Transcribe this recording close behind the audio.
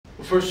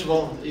first of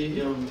all,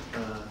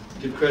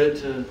 give credit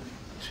to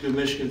the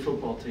Michigan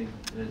football team,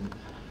 and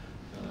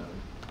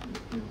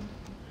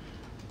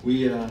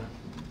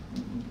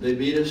they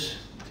beat us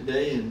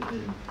today, and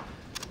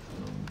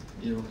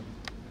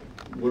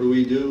what do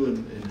we do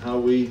and how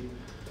we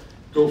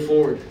go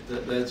forward?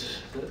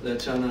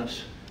 That's on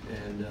us,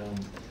 and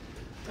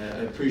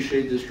I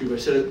appreciate this group. I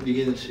said at the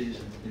beginning of the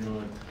season,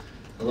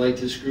 I like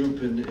this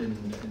group and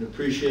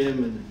appreciate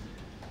them, and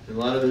a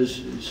lot of it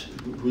is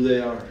who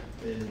they are,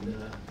 and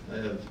I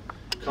have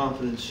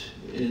confidence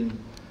in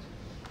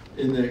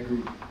that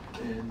group,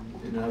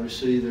 and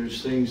obviously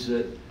there's things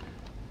that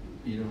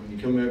you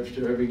come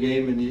after every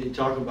game and you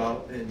talk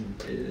about, and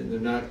they're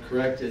not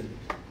corrected.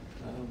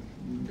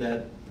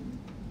 That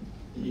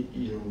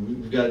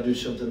we've got to do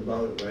something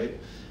about it, right?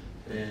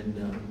 And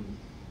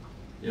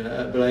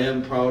but I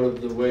am proud of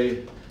the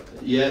way.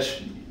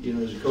 Yes,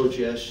 as a coach,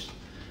 yes,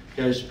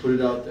 guys put it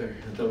out there.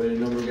 I thought we had a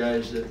number of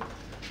guys that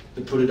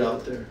put it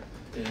out there,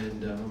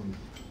 and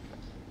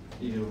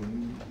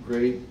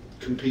great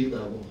compete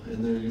level.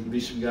 And there will be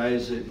some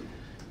guys that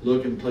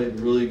look and play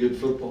really good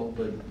football,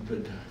 but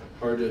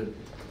hard to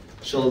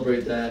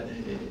celebrate that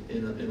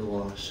in a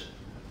loss.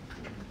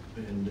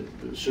 And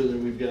certainly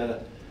we've got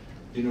to,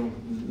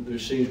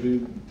 there's things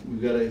we've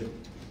got to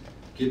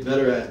get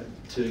better at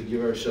to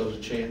give ourselves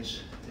a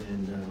chance,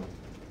 and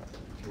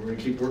we're going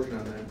to keep working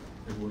on that,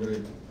 and we'll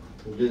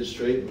get it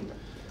straight.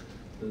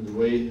 And the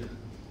way,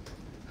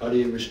 how do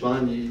you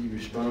respond? You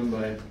respond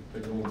by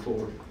going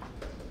forward.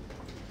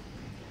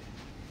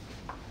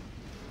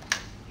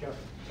 Jeff,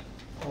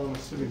 I'm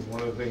assuming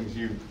one of the things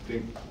you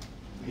think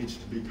needs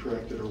to be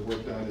corrected or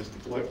worked on is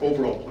the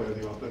overall play of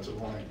the offensive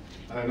line.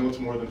 And I know it's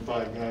more than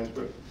 5 guys,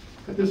 but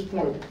at this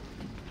point,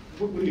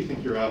 what do you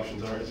think your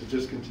options are? Is it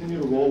just continue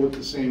to roll with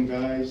the same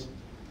guys,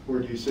 or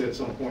do you say at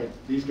some point,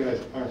 these guys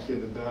aren't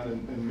getting it done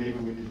and maybe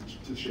we need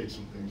to shake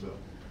some things up?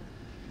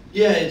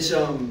 Yeah, it's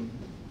I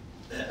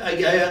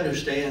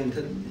understand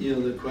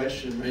the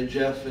question, right,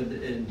 Jeff,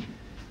 and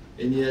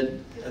yet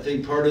I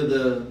think part of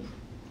the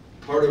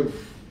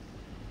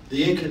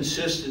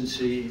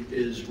inconsistency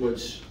is what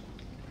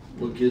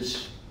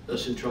gets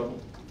us in trouble,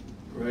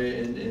 right?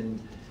 And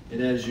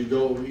as you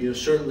go,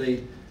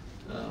 certainly,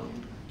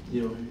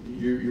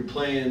 you're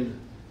playing.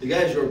 The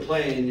guys who are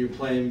playing, you're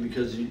playing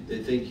because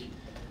they think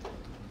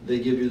they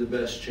give you the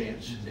best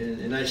chance,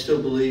 and I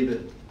still believe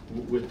it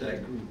with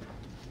that group,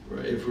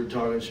 right? If we're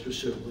talking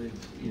specifically,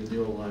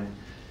 the O-line,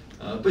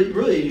 but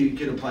really you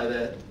can apply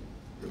that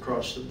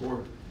across the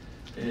board,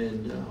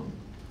 and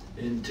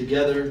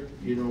together,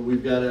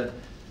 we've got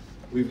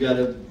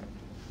to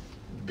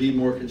be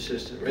more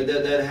consistent, right?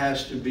 That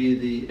has to be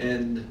the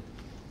end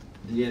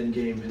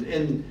game,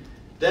 and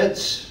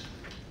that's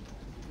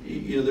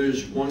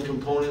there's one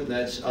component,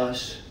 that's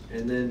us,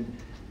 and then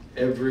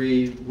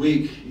every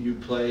week you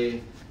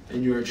play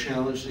and you are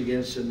challenged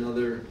against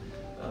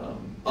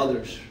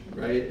others,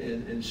 right?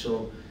 And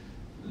so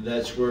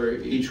that's where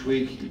each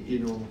week,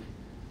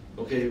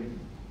 okay,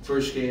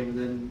 first game, and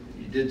then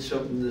you did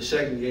something. The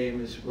second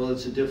game is, well,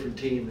 it's a different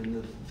team,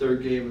 and the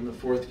third game and the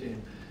fourth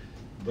game,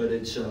 but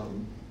it's I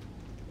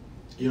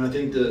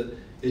think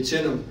it's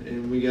in them,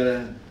 and we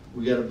gotta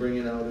bring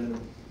it out in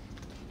them.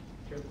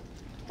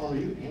 Paul, are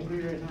you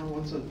angry right now?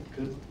 What's a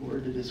good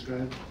word to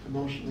describe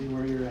emotionally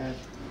where you're at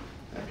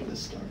after this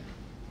start?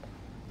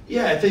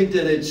 Yeah, I think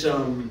that it's.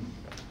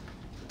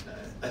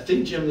 I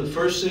think, Jim, the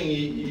first thing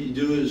you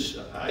do is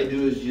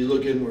you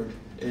look inward,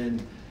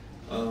 and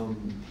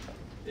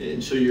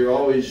so you're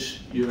always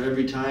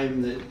every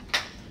time that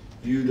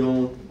you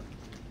don't.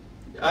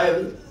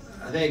 I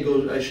think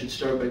I should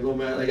start by going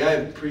back. Like, I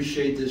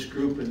appreciate this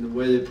group and the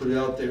way they put it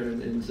out there,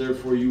 and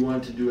therefore you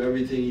want to do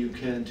everything you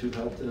can to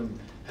help them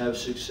have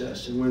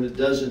success. And when it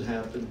doesn't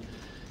happen,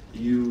 I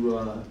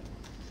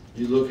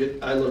look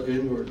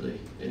inwardly,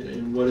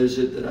 and what is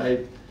it that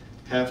I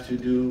have to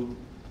do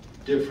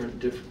different,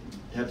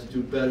 have to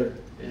do better,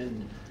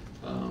 and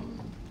I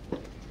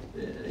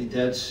think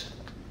that's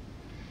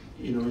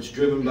it's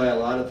driven by a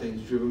lot of things.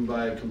 It's driven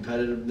by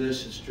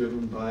competitiveness. It's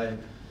driven by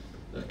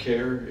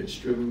care. It's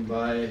driven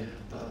by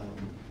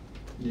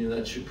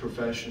that's your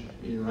profession.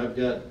 I've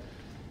got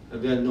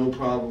no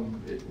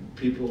problem with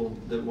people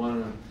that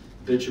want to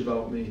bitch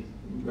about me,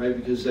 right?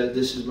 Because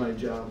this is my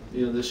job.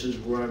 This is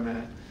where I'm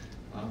at.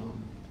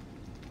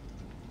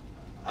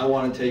 I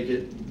want to take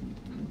it,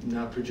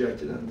 not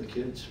project it on the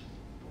kids.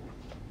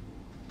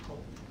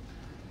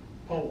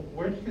 Paul,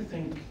 where do you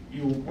think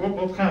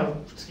what kind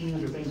of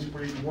schemes or things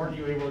weren't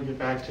you able to get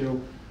back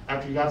to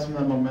after you got some of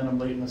that momentum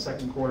late in the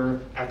second quarter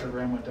after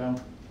Graham went down?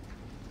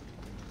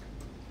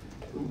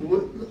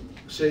 What?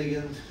 Say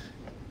again.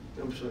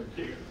 I'm sorry.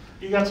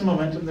 You got some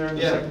momentum there in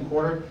the second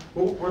quarter.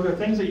 Were there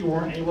things that you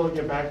weren't able to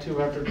get back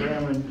to after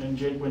Graham and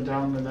Jake went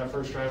down in that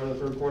first drive of the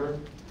third quarter?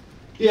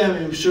 Yeah, I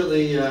mean, we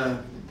certainly,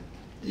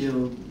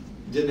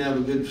 didn't have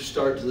a good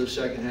start to the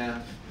second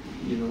half,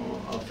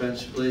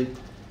 offensively,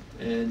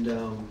 and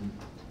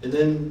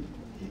then,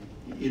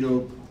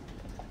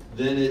 then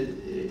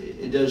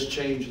it does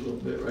change a little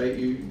bit, right?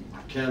 You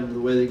kind of the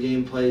way the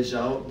game plays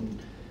out,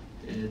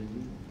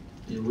 and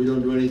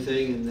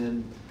everything, and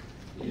then,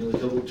 you know, the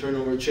couple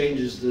turnover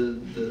changes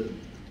the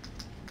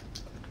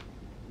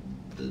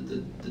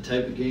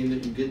type of game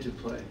that you get to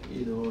play,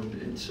 you know,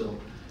 and so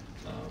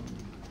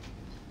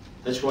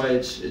that's why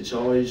it's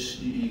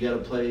always, you got to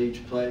play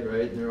each play,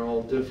 right? And they're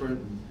all different.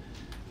 And,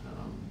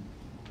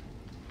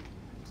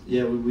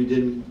 yeah, we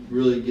didn't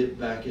really get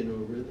back into a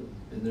rhythm,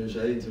 and I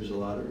think there's a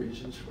lot of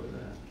reasons for that.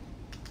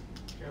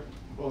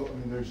 Well, I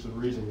mean, there's the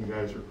reason you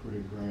guys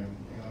recruited Graham,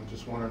 and I'm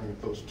just wondering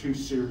if those two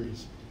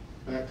series,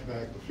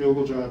 back-to-back, the field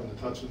goal drive and the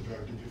touchdown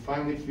drive, did you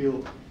finally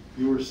feel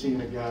you were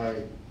seeing a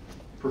guy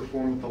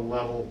perform at the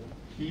level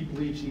he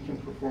believes he can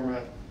perform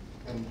at,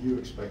 and you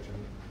expect him to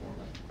perform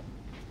at?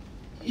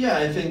 Yeah,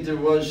 I think there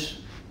was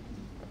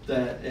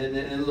that, and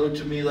it looked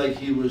to me like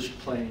he was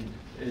playing,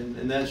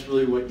 and that's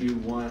really what you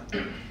want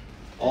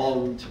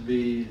all of them to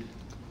be.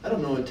 I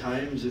don't know at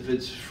times if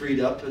it's freed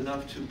up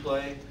enough to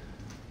play,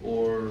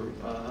 or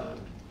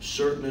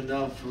certain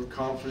enough, or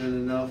confident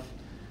enough.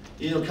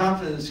 You know,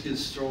 confidence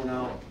gets thrown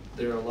out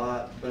there a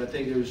lot, but I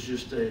think it was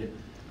just I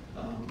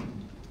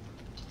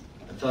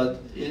thought,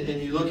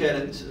 and you look at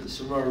it,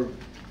 some of our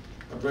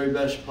very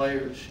best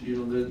players, you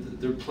know,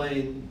 they're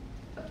playing.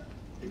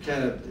 It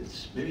kind of,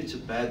 maybe it's a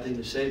bad thing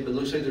to say, but it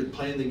looks like they're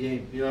playing the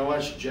game. You know, I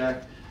watched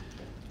Jack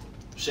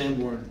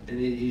Sanborn, and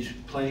he's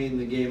playing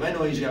the game. I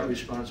know he's got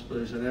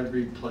responsibilities on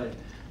every play,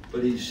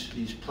 but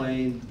he's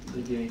playing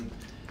the game,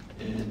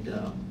 and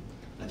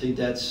I think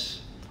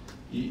that's,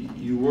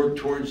 you work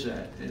towards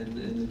that,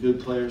 and the good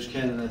players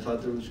can, and I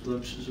thought there was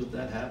glimpses of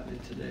that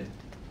happening today.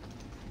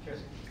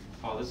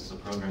 Paul, this is a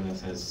program that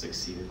has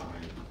succeeded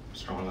behind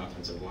strong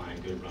offensive line,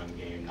 good run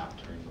game, not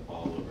turning the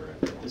ball over.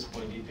 At this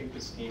point, do you think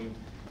this team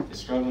is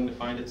struggling to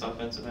find its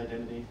offensive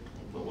identity?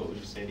 What would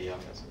you say the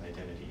offensive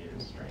identity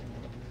is right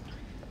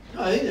now?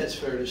 No, I think that's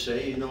fair to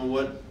say. You know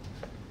what?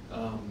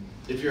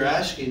 If you're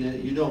asking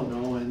it, you don't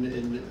know, and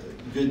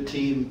a good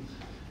team,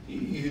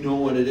 you know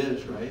what it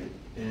is, right?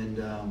 And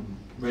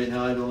right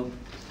now,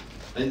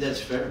 I think that's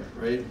fair,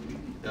 right?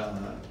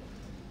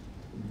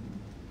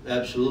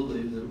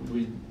 Absolutely.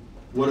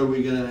 What are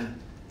we gonna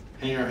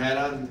hang our hat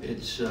on?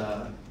 It's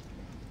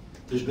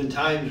there's been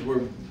times where,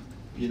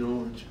 you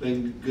know, it's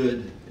been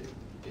good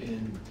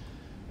in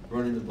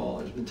running the ball.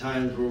 There's been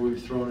times where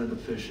we've thrown it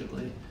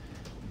efficiently,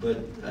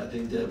 but I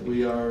think that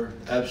we are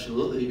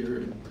absolutely,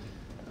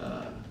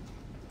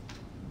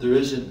 there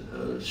isn't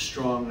a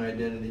strong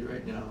identity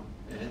right now,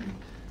 and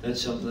that's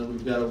something that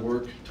we've got to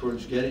work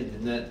towards getting.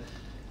 And that,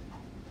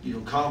 you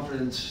know,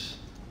 confidence,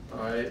 all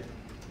right,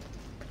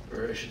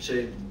 or I should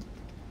say,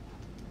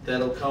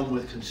 that'll come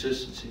with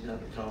consistency, not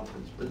the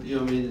confidence. But, you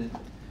know what I mean?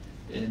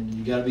 And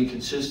you got to be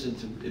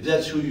consistent. If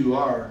that's who you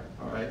are,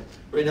 all right.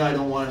 Right now, I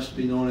don't want us to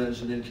be known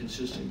as an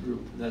inconsistent group,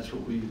 and that's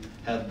what we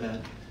have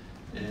been.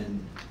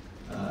 And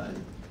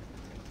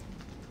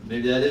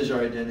maybe that is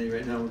our identity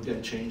right now. We've got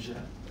to change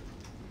that.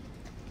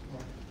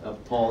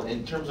 Paul,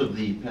 in terms of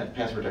the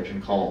pass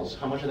protection calls,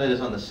 how much of that is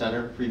on the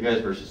center for you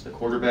guys versus the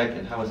quarterback,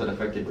 and how is that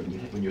affected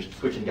when you're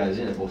switching guys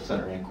in at both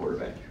center and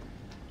quarterback?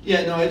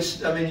 Yeah, no,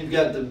 it's, I mean, you've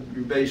got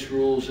your base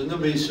rules, and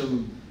there'll be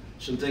some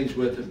things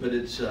with it, but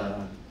it's,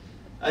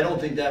 I don't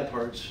think that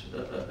part's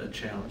a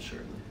challenge,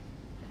 certainly.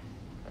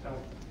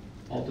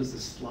 Paul, does the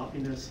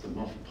sloppiness, the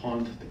muff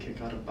punt, the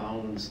kick out of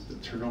bounds, the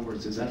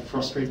turnovers, does that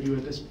frustrate you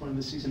at this point in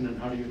the season, and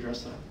how do you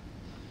address that?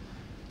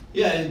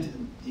 Yeah,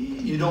 and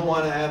you don't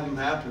want to have them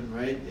happen,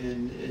 right?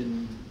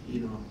 And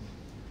you know,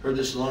 heard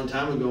this a long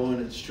time ago, and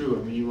it's true.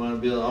 I mean, you want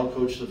to be able to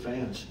out-coach the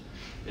fans,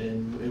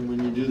 and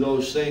when you do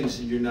those things,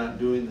 you're not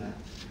doing that.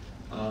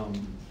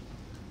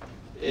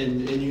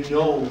 And you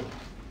know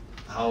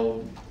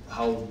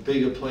how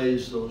big of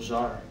plays those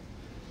are.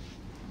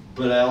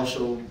 But I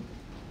also,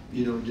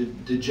 you know,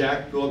 did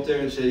Jack go up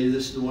there and say,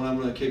 this is the one I'm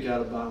going to kick out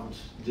of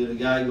bounds? Did a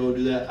guy go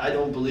do that? I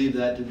don't believe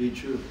that to be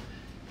true.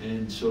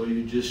 And so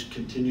you just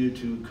continue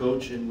to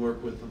coach and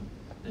work with them.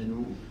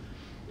 And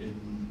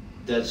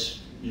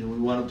that's, you know, we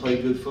want to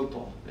play good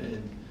football,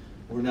 and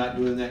we're not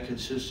doing that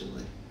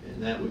consistently.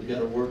 And that we've got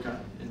to work on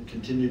and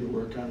continue to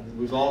work on.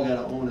 We've all got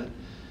to own it.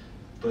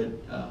 But,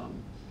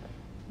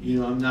 you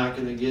know, I'm not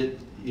going to get,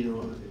 you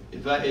know,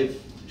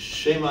 if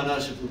shame on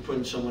us if we're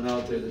putting someone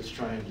out there that's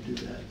trying to do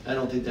that. I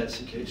don't think that's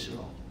the case at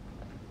all.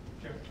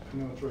 I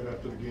know it's right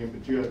after the game,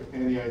 but do you have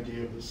any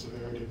idea of the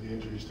severity of the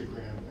injuries to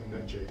Graham and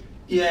then Jake?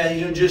 Yeah,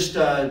 you know, just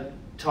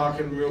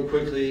talking real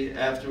quickly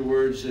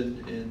afterwards,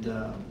 and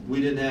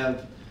we didn't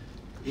have.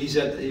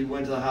 He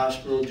went to the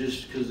hospital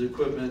just because the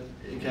equipment.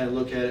 You kind of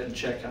look at it and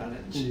check on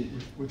it and see.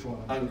 Which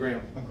one? On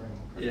Graham. On Graham.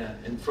 Okay. Yeah,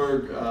 and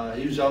Ferg,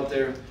 he was out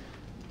there,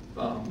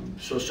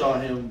 so saw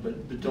him,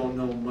 but don't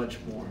know much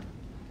more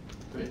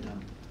right now.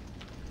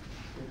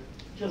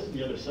 Just on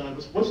the other side,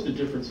 what's the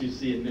difference you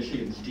see in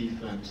Michigan's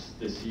defense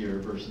this year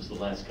versus the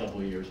last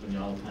couple of years when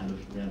y'all kind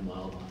of ran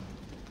wild on it?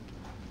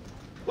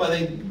 Well, I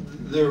think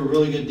they're a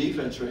really good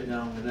defense right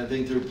now, and I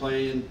think they're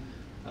playing.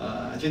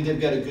 I think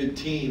they've got a good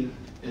team,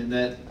 and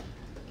that,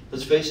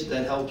 let's face it,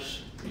 that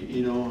helps.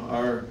 You know,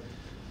 our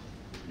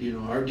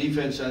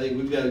defense. I think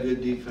we've got a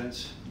good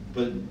defense,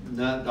 but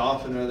not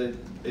often are they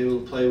able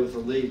to play with the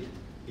lead.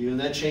 and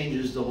that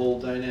changes the whole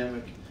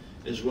dynamic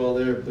as well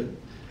there. But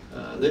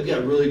they've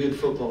got really good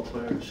football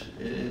players,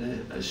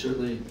 and I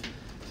certainly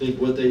think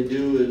what they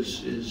do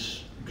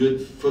is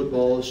good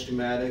football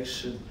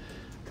schematics,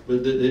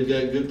 but they've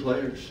got good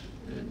players.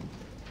 And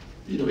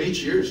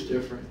each year is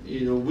different.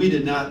 We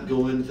did not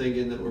go in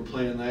thinking that we're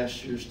playing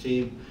last year's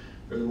team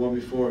or the one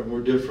before, and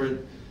we're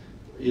different.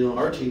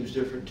 Our team's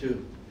different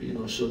too.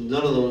 So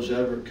none of those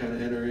ever kind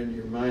of enter into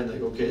your mind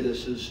like, okay,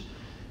 this is,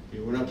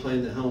 we're not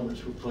playing the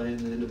helmets, we're playing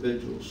the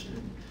individuals,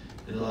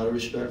 and a lot of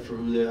respect for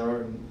who they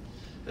are and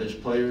as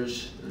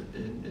players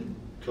and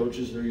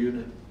coaches in their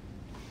unit.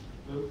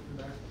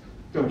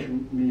 Coach,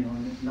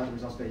 not the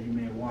results that you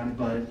may have wanted,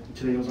 but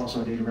today was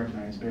also a day to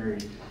recognize Barry.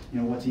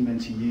 What's he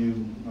meant to you?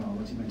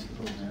 What's he meant to the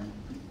program?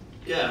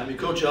 Yeah,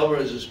 Coach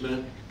Alvarez has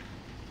meant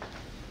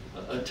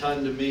a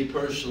ton to me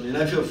personally, and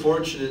I feel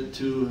fortunate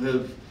to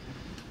have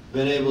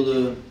been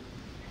able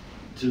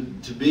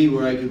to be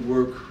where I could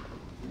work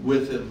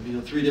with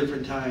him, 3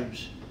 different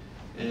times,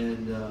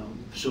 and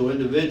so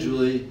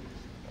individually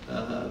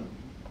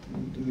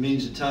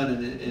means a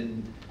ton,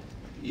 and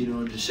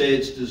to say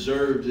it's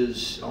deserved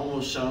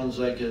almost sounds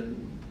like a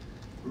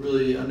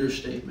really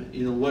understatement.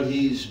 What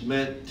he's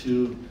meant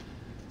to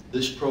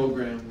this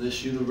program,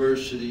 this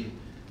university,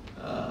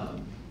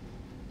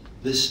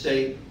 this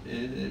state,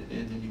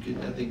 and you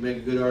could, I think, make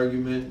a good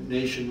argument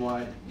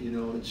nationwide.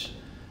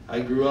 I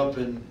grew up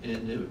and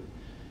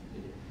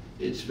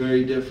it's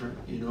very different,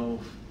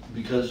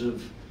 because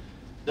of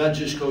not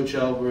just Coach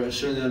Alvarez,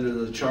 certainly under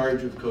the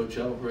charge of Coach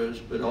Alvarez,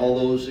 but all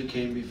those that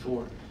came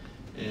before.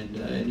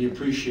 And you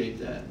appreciate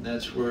that, and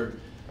that's where,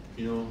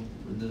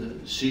 the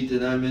seat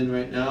that I'm in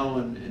right now,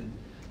 and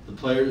the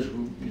players,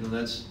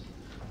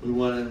 we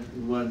want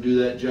to do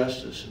that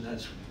justice, and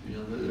that's,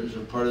 there's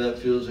a part of that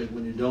feels like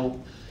when you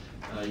don't,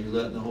 you're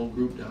letting the whole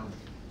group down.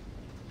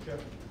 Yeah.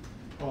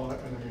 Well, I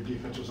know your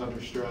defense was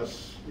under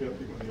stress. When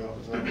the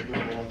offense had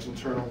a bit of some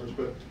turnovers,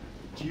 but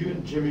do you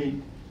and Jimmy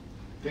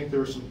think there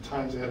were some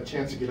times they had a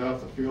chance to get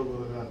off the field,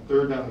 whether on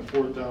 3rd down and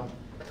 4th down,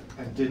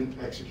 and didn't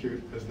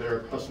execute as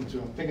they're accustomed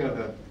to? I'm thinking of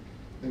that,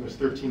 I think it was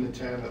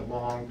 13-10, that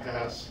long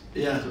pass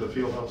to the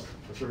field house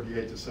for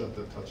 38 to set up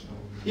that touchdown.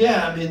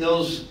 Yeah,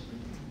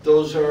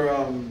 those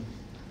are,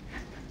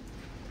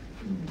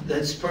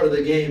 that's part of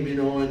the game,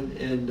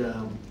 and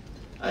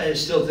I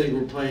still think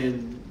we're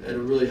playing at a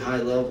really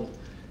high level.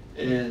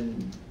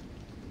 And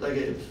like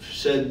I've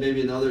said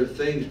maybe in other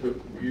things, but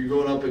you're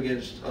going up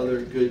against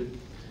other good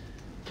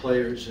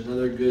players and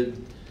other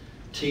good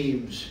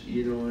teams,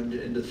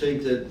 and to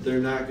think that they're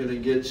not going to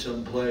get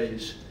some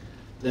plays,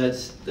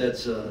 that's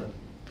a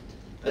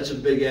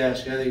big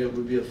ask. I think it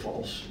would be a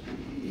false,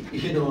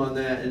 on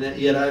that. And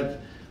yet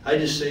I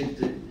just think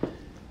that,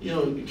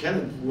 kind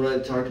of what I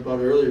talked about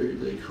earlier,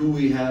 like who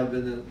we have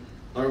in the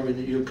Army,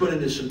 you're put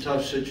into some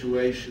tough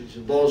situations,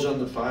 and ball's on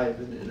the 5,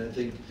 and I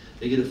think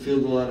they get a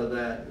field goal out of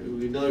that.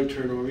 Another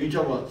turnover. You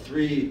talk about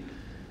 3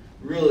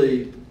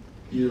 really,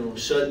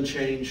 sudden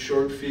change,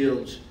 short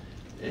fields,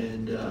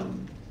 and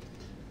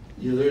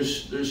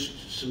there's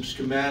some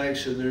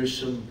schematics and there's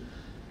some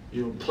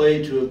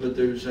play to it, but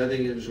I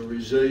think there's a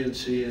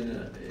resiliency,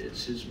 and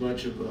it's as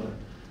much of a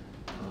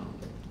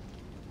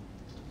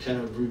kind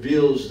of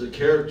reveals the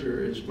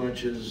character as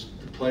much as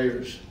the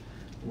players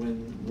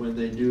when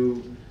they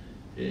do.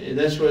 And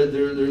that's why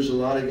there's a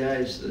lot of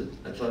guys that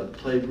I thought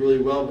played really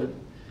well, but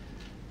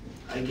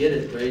I get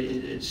it, right?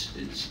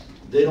 It's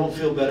they don't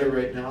feel better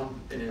right now,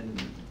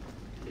 and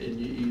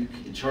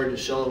it's hard to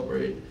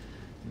celebrate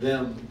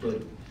them,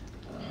 but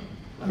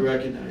I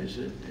recognize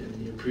it,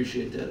 and you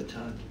appreciate that a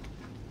ton.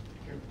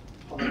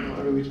 I know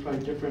every week's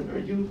probably different. Are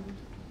you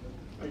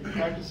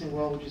practicing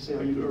well, would you say?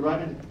 Are you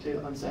arriving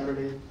on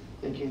Saturday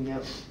thinking,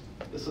 yep,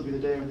 this will be the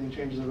day everything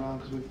changes around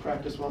because we've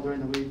practiced well during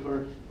the week,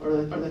 or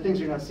are there things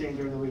you're not seeing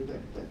during the week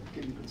that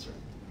give you concern?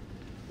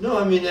 No,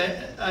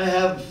 I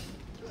have,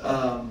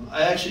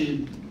 I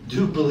actually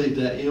do believe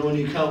that, when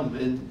you come,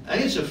 and I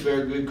think it's a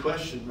fair, good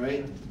question,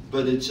 right?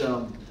 But it's,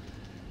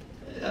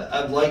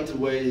 I've liked the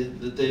way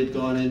that they've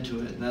gone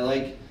into it, and I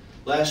like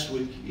last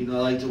week, I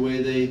like the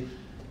way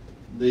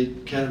they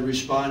kind of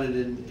responded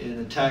and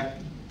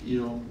attacked,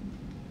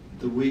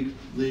 the week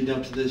leading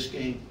up to this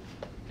game,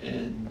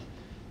 and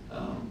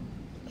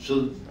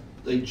so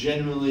they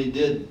genuinely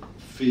did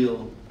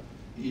feel,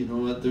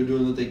 that they're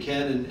doing what they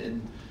can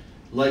and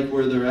like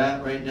where they're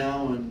at right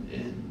now,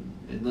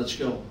 and let's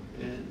go,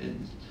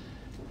 and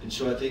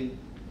so I think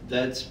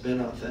that's been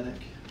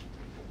authentic.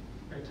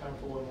 Great, time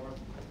for one more.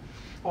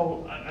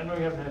 Paul, I know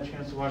you haven't had a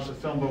chance to watch the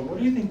film, but what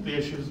do you think the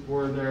issues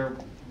were there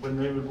when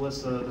they would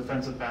list the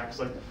defensive backs,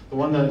 like the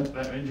one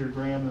that injured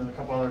Graham and a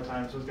couple other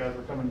times? Those guys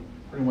were coming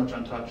pretty much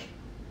untouched.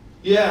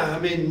 Yeah,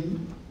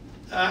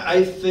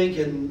 I think,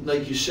 and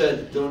like you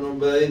said, don't know,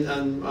 but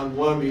on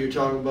one of you, you're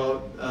talking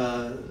about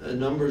a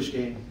numbers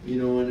game,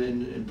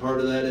 and part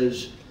of that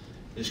is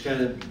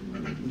kind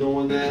of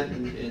knowing that,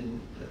 and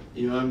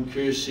I'm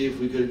curious to see if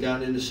we could have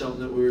gotten into something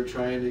that we were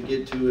trying to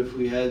get to if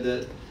we had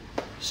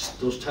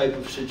those type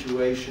of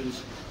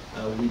situations.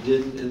 We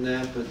didn't in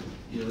that, but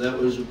that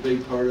was a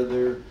big part of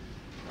their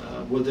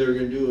what they were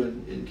going to do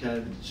in kind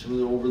of some of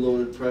the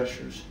overloaded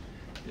pressures.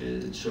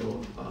 And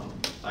so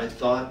I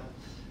thought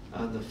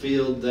on the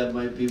field that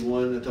might be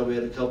one. I thought we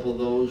had a couple of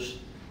those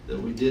that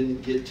we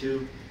didn't get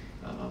to.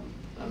 I'm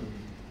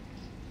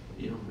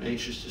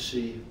anxious to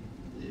see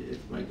if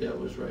my gut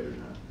was right or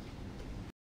not.